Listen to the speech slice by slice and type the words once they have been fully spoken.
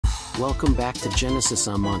Welcome back to Genesis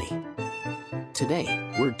on Money. Today,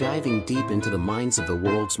 we're diving deep into the minds of the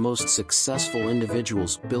world's most successful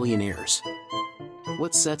individuals, billionaires.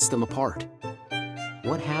 What sets them apart?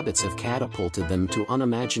 What habits have catapulted them to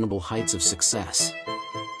unimaginable heights of success?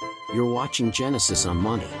 You're watching Genesis on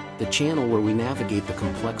Money, the channel where we navigate the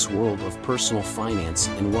complex world of personal finance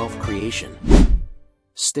and wealth creation.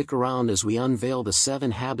 Stick around as we unveil the 7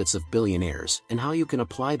 habits of billionaires and how you can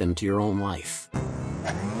apply them to your own life.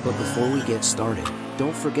 But before we get started,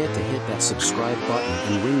 don't forget to hit that subscribe button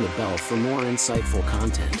and ring the bell for more insightful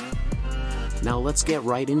content. Now let's get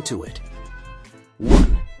right into it.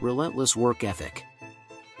 1. Relentless work ethic.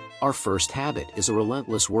 Our first habit is a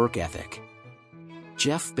relentless work ethic.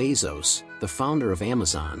 Jeff Bezos, the founder of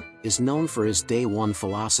Amazon, is known for his day one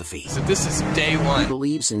philosophy. So this is day one. He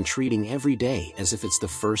believes in treating every day as if it's the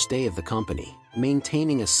first day of the company,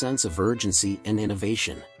 maintaining a sense of urgency and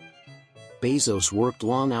innovation. Bezos worked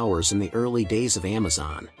long hours in the early days of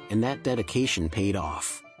Amazon, and that dedication paid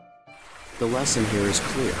off. The lesson here is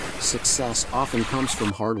clear: success often comes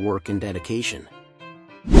from hard work and dedication.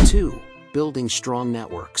 2. Building strong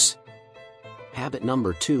networks. Habit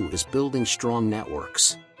number 2 is building strong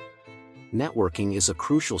networks. Networking is a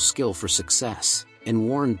crucial skill for success, and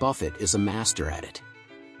Warren Buffett is a master at it.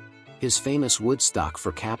 His famous Woodstock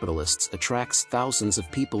for Capitalists attracts thousands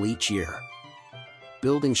of people each year.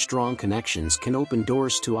 Building strong connections can open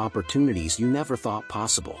doors to opportunities you never thought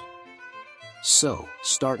possible. So,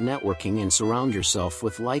 start networking and surround yourself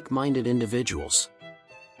with like-minded individuals.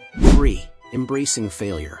 3. Embracing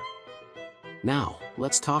failure. Now,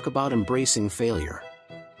 let's talk about embracing failure.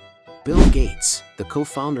 Bill Gates, the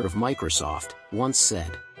co-founder of Microsoft, once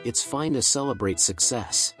said, "It's fine to celebrate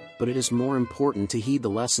success, but it is more important to heed the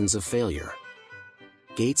lessons of failure."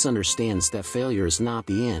 Gates understands that failure is not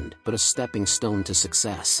the end, but a stepping stone to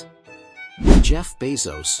success. Jeff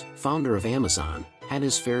Bezos, founder of Amazon, had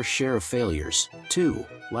his fair share of failures, too,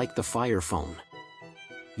 like the Fire phone.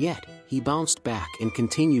 Yet, he bounced back and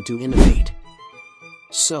continued to innovate.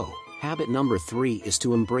 So, habit number 3 is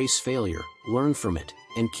to embrace failure, learn from it,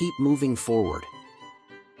 and keep moving forward.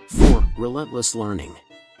 4. Relentless learning.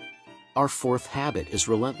 Our fourth habit is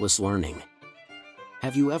relentless learning.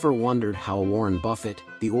 Have you ever wondered how Warren Buffett,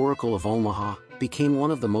 the Oracle of Omaha, became one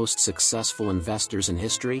of the most successful investors in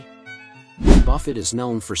history? Buffett is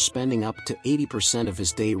known for spending up to 80% of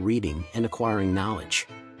his day reading and acquiring knowledge.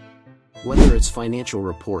 Whether it's financial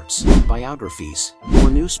reports, biographies, or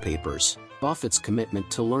newspapers, Buffett's commitment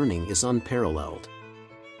to learning is unparalleled.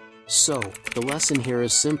 So, the lesson here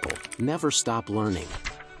is simple: never stop learning.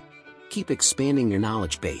 Keep expanding your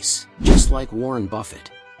knowledge base, just like Warren Buffett.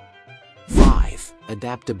 5.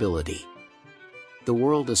 Adaptability. The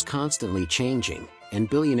world is constantly changing, and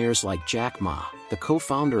billionaires like Jack Ma, the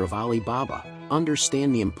co-founder of Alibaba,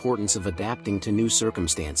 understand the importance of adapting to new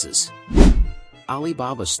circumstances.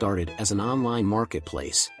 Alibaba started as an online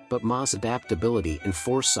marketplace, but Ma's adaptability and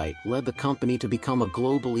foresight led the company to become a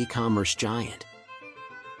global e-commerce giant.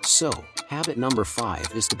 So, habit number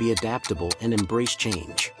 5 is to be adaptable and embrace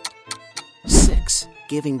change. 6.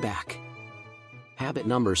 Giving back. Habit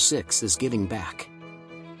number 6 is giving back.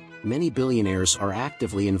 Many billionaires are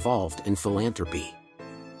actively involved in philanthropy.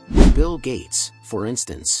 Bill Gates, for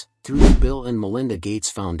instance, through the Bill and Melinda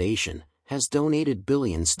Gates Foundation, has donated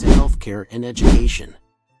billions to healthcare and education.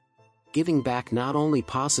 Giving back not only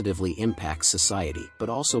positively impacts society but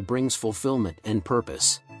also brings fulfillment and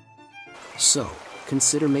purpose. So,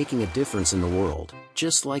 consider making a difference in the world,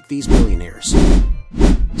 just like these billionaires.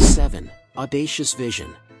 7. Audacious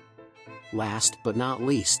vision. Last but not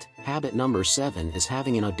least, habit number 7 is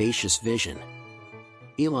having an audacious vision.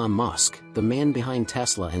 Elon Musk, the man behind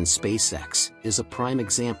Tesla and SpaceX, is a prime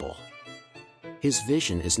example. His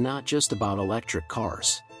vision is not just about electric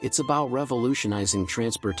cars, it's about revolutionizing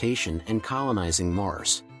transportation and colonizing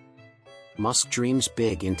Mars. Musk dreams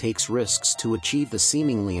big and takes risks to achieve the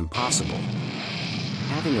seemingly impossible.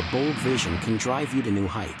 Having a bold vision can drive you to new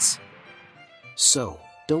heights. So,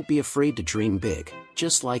 don't be afraid to dream big,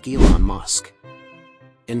 just like Elon Musk.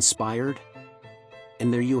 Inspired?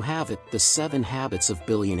 And there you have it, the 7 habits of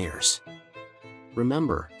billionaires.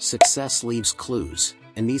 Remember, success leaves clues,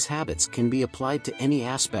 and these habits can be applied to any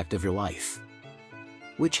aspect of your life.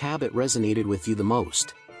 Which habit resonated with you the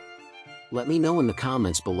most? Let me know in the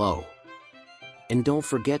comments below. And don't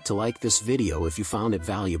forget to like this video if you found it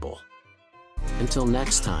valuable. Until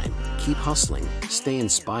next time, keep hustling, stay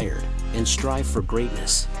inspired, and strive for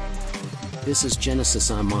greatness. This is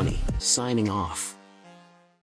Genesis on Money, signing off.